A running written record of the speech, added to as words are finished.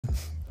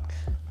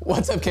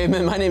What's up,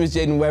 caveman? My name is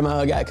Jayden, wear my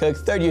hug at Cook,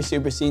 third year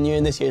super senior,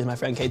 and this year is my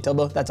friend Cade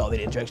Tubbo. That's all the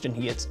introduction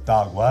he gets.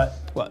 Dog, what?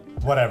 What?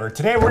 Whatever.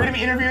 Today we're gonna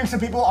be interviewing some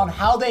people on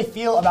how they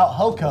feel about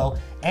HOCO,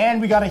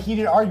 and we got a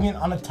heated argument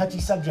on a touchy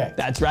subject.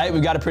 That's right,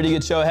 we've got a pretty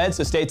good show ahead,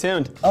 so stay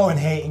tuned. Oh, and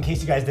hey, in case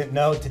you guys didn't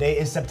know, today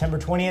is September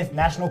 20th,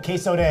 National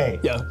Queso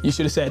Day. Yo, you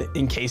should have said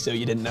in case so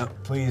you didn't know.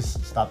 Please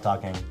stop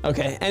talking.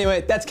 Okay,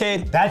 anyway, that's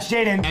Cade. That's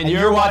Jayden. And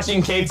you're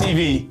watching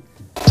CaveTV.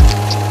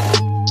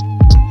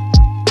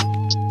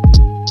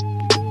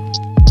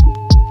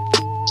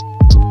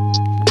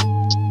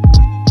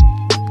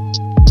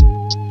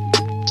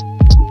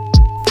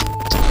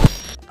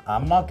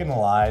 I'm not gonna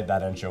lie,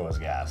 that intro was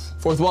gas.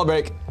 Fourth wall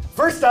break.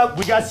 First up,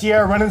 we got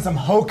Sierra running some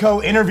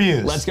HOCO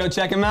interviews. Let's go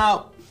check him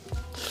out.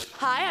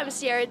 Hi, I'm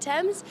Sierra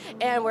Thames,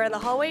 and we're in the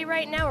hallway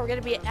right now. We're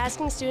gonna be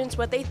asking students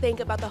what they think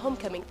about the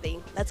homecoming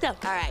theme. Let's go. All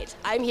right,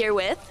 I'm here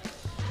with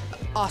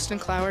Austin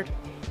Cloward,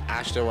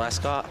 Ashton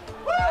Westcott,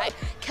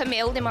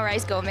 Camille de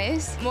Moraes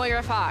Gomez,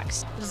 Moira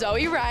Fox,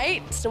 Zoe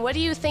Wright. So what do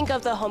you think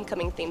of the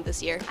homecoming theme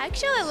this year?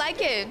 Actually, I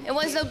like it. It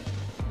was the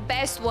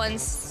best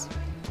ones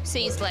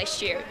since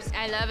last year.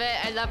 I love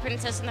it. I love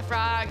Princess and the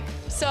Frog.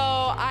 so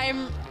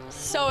I'm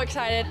so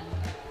excited.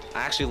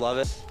 I actually love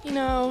it. You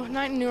know,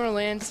 night in New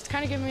Orleans, it's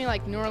kind of giving me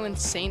like New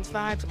Orleans Saints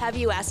vibes. Have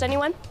you asked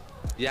anyone?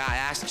 Yeah, I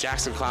asked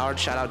Jackson Cloward.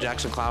 Shout out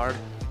Jackson Cloward.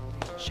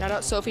 Shout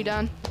out Sophie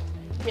Dunn.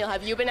 Camille,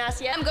 have you been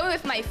asked yet? I'm going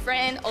with my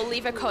friend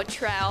Olivia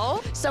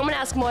Cottrell. Someone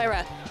asked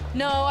Moira.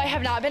 No, I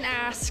have not been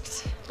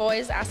asked.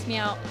 Boys, ask me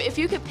out. If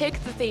you could pick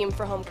the theme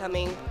for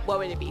homecoming, what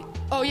would it be?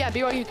 Oh yeah,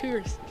 BYU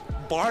Cougars.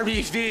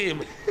 Barbie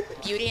theme.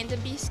 Beauty and the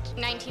Beast,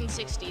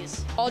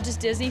 1960s. All just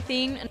Disney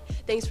themed.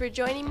 Thanks for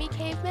joining me,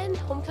 cavemen.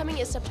 Homecoming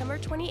is September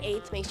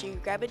 28th. Make sure you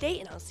grab a date,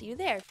 and I'll see you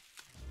there.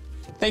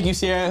 Thank you,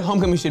 Sierra.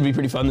 Homecoming should be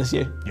pretty fun this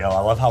year. Yo, I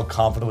love how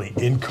confidently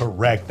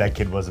incorrect that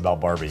kid was about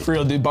Barbie. For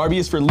real, dude, Barbie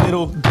is for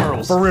little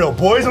girls. For real,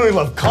 boys only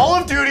love Call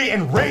of Duty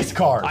and race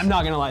cars. I'm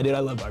not gonna lie, dude, I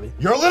love Barbie.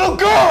 You're a little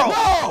girl!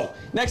 No!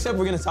 Next up,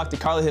 we're gonna talk to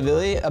Carly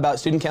Havili about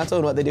student council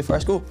and what they do for our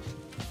school.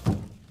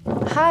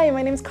 Hi,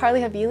 my name is Carly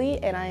Havili,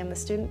 and I am the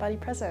student body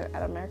president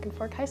at American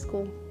Fork High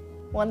School.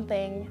 One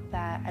thing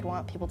that I'd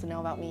want people to know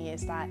about me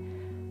is that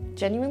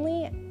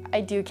genuinely,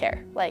 I do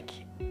care. Like,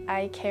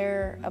 I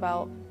care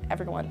about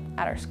everyone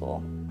at our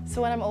school.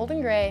 So when I'm old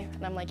and gray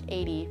and I'm like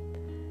 80,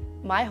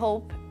 my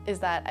hope is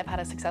that I've had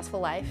a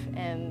successful life,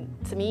 and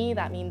to me,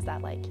 that means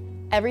that like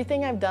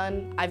everything I've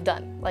done.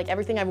 Like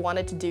everything I've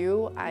wanted to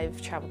do, I've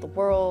traveled the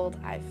world,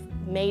 I've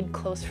made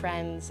close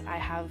friends, I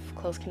have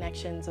close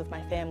connections with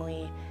my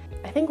family.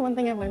 I think one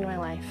thing I've learned in my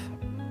life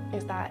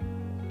is that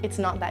it's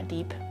not that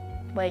deep.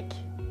 Like,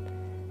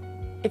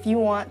 if you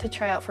want to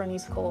try out for a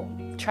musical,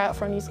 try out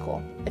for a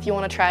musical. If you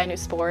want to try a new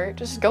sport,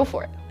 just go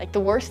for it. Like, the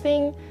worst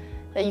thing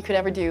that you could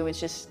ever do is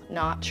just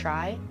not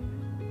try.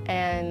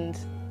 And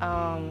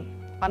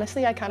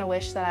honestly, I kind of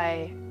wish that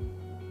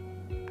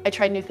I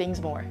tried new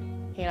things more,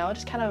 you know,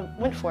 just kind of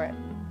went for it.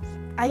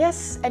 I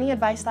guess any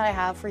advice that I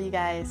have for you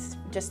guys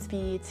just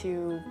be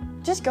to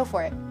just go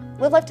for it.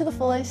 Live life to the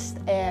fullest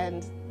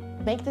and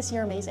make this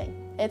year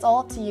amazing. It's all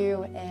up to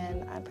you,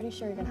 and I'm pretty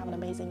sure you're gonna have an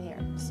amazing year,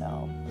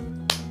 so.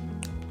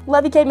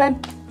 Love you,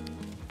 caveman.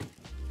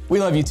 We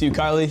love you too,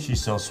 Carly.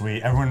 She's so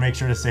sweet. Everyone make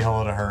sure to say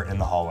hello to her in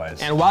the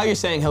hallways. And while you're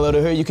saying hello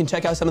to her, you can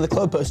check out some of the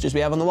club posters we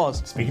have on the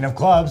walls. Speaking of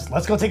clubs,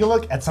 let's go take a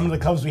look at some of the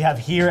clubs we have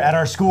here at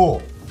our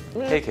school.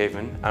 Hey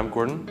caveman, I'm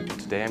Gordon.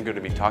 Today I'm going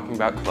to be talking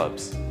about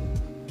clubs.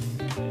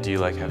 Do you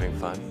like having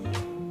fun?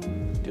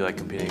 Do you like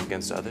competing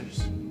against others?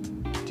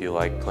 Do you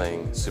like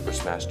playing Super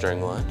Smash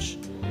during lunch?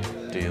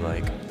 Do you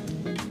like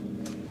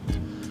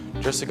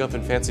dressing up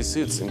in fancy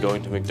suits and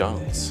going to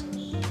McDonald's?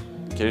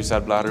 ¿Quieres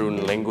hablar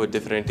una lengua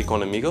diferente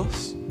con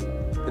amigos?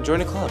 Then join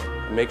a club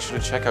and make sure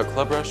to check out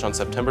Club Rush on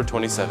September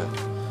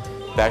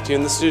 27th. Back to you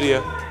in the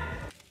studio.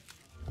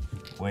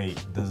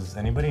 Wait, does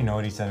anybody know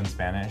what he said in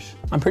Spanish?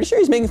 I'm pretty sure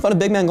he's making fun of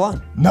Big Man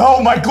Glon. No,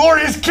 my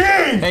glorious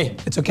king! Hey,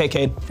 it's okay,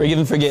 Cade. Forgive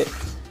and forget.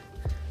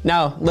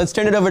 Now, let's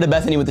turn it over to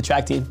Bethany with the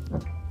track team.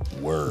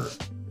 Word.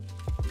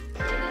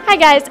 Hi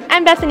guys,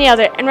 I'm Bethany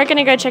Elder, and we're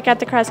gonna go check out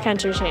the cross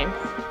country team.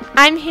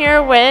 I'm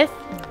here with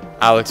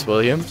Alex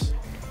Williams,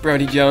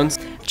 Brody Jones,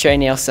 Trey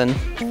Nielsen.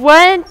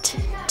 What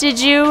did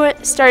you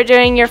start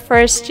doing your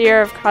first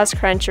year of cross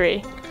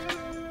country?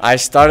 I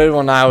started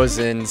when I was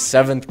in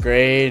 7th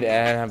grade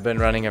and have been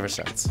running ever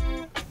since.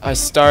 I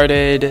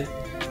started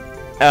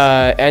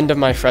end of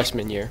my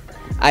freshman year.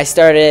 I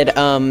started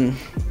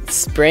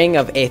spring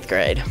of 8th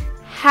grade.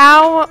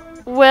 How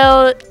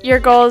will your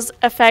goals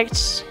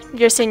affect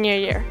your senior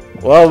year?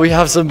 Well, we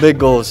have some big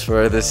goals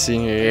for this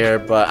senior year,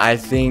 but I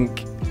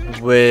think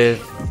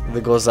with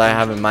the goals I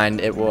have in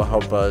mind, it will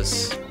help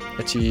us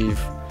achieve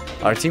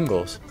our team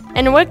goals.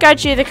 And what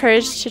got you the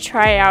courage to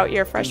try out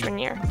your freshman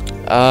year?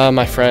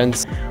 My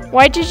friends.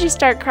 Why did you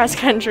start cross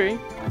country?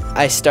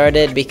 I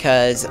started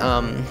because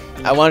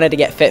I wanted to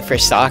get fit for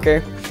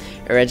soccer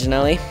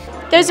originally.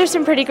 Those are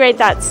some pretty great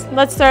thoughts.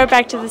 Let's throw it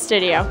back to the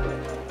studio.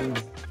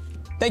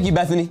 Thank you,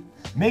 Bethany.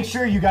 Make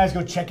sure you guys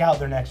go check out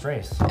their next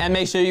race. And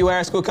make sure you wear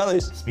our school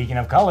colors. Speaking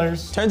of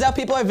colors, Turns out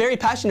people are very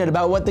passionate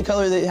about what the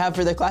color they have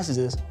for their classes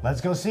is.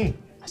 let's go see.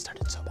 I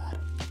started so bad.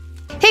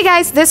 Hey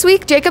guys, this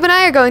week Jacob and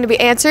I are going to be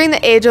answering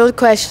the age-old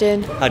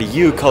question. How do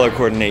you color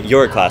coordinate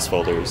your class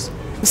folders?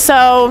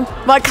 So,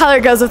 what color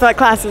goes with what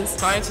classes?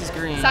 Science is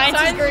green. Science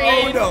is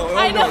green.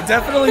 Oh no,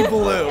 definitely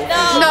blue.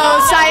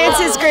 No, science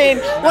is green,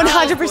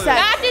 100%.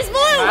 Math is blue.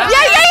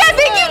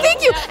 Yeah,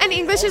 thank you. And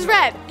English is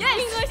red. Yes.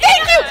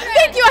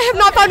 Thank you. I have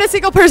not found a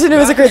single person who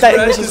has agreed that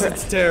English is red.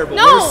 It's terrible.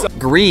 No.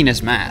 Green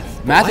is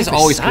math. Math is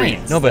always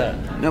green. No, but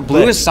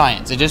Blue is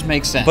science. It just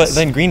makes sense. But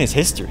then green is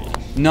history.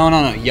 No.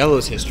 Yellow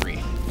is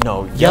history.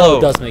 No,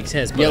 Yellow does make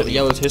sense, but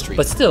Yellow is history.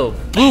 but still,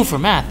 blue for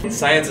math.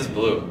 Science is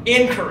blue.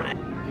 Incorrect.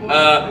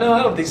 No,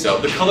 I don't think so.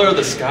 The color of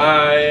the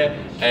sky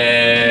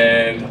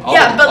and all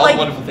the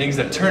wonderful things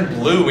that turn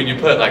blue when you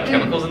put like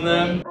chemicals in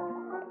them.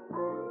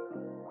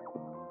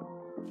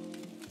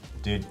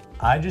 Dude,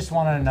 I just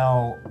want to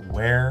know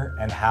where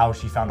and how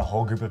she found a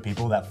whole group of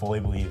people that fully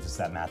believes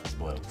that math is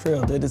blue. For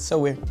real, dude, it's so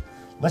weird.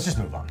 Let's just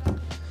move on.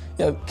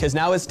 Yeah, because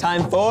now it's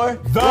time for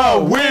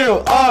The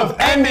Wheel of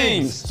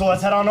Endings. So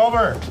let's head on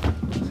over.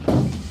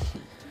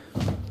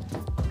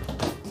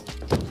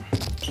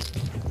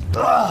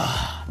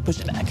 Push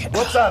it back.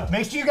 What's up?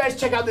 Make sure you guys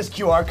check out this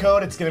QR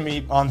code. It's gonna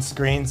be on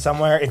screen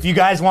somewhere. If you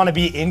guys want to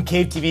be in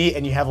CaveTV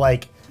and you have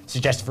like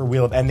suggestions for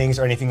Wheel of Endings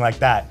or anything like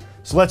that.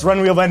 So let's run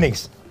Wheel of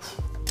Endings.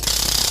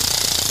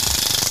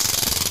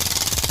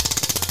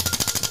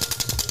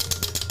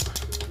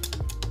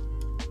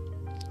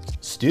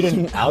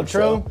 Student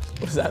outro? What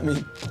does that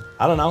mean?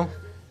 I don't know.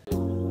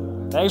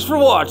 Thanks for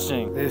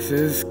watching. This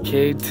is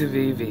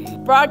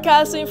CaveTV.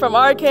 Broadcasting from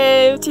our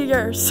cave to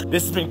yours.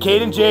 This has been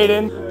Cade and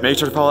Jayden. Make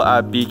sure to follow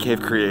at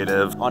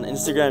BCaveCreative On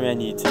Instagram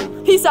and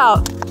YouTube. Peace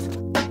out.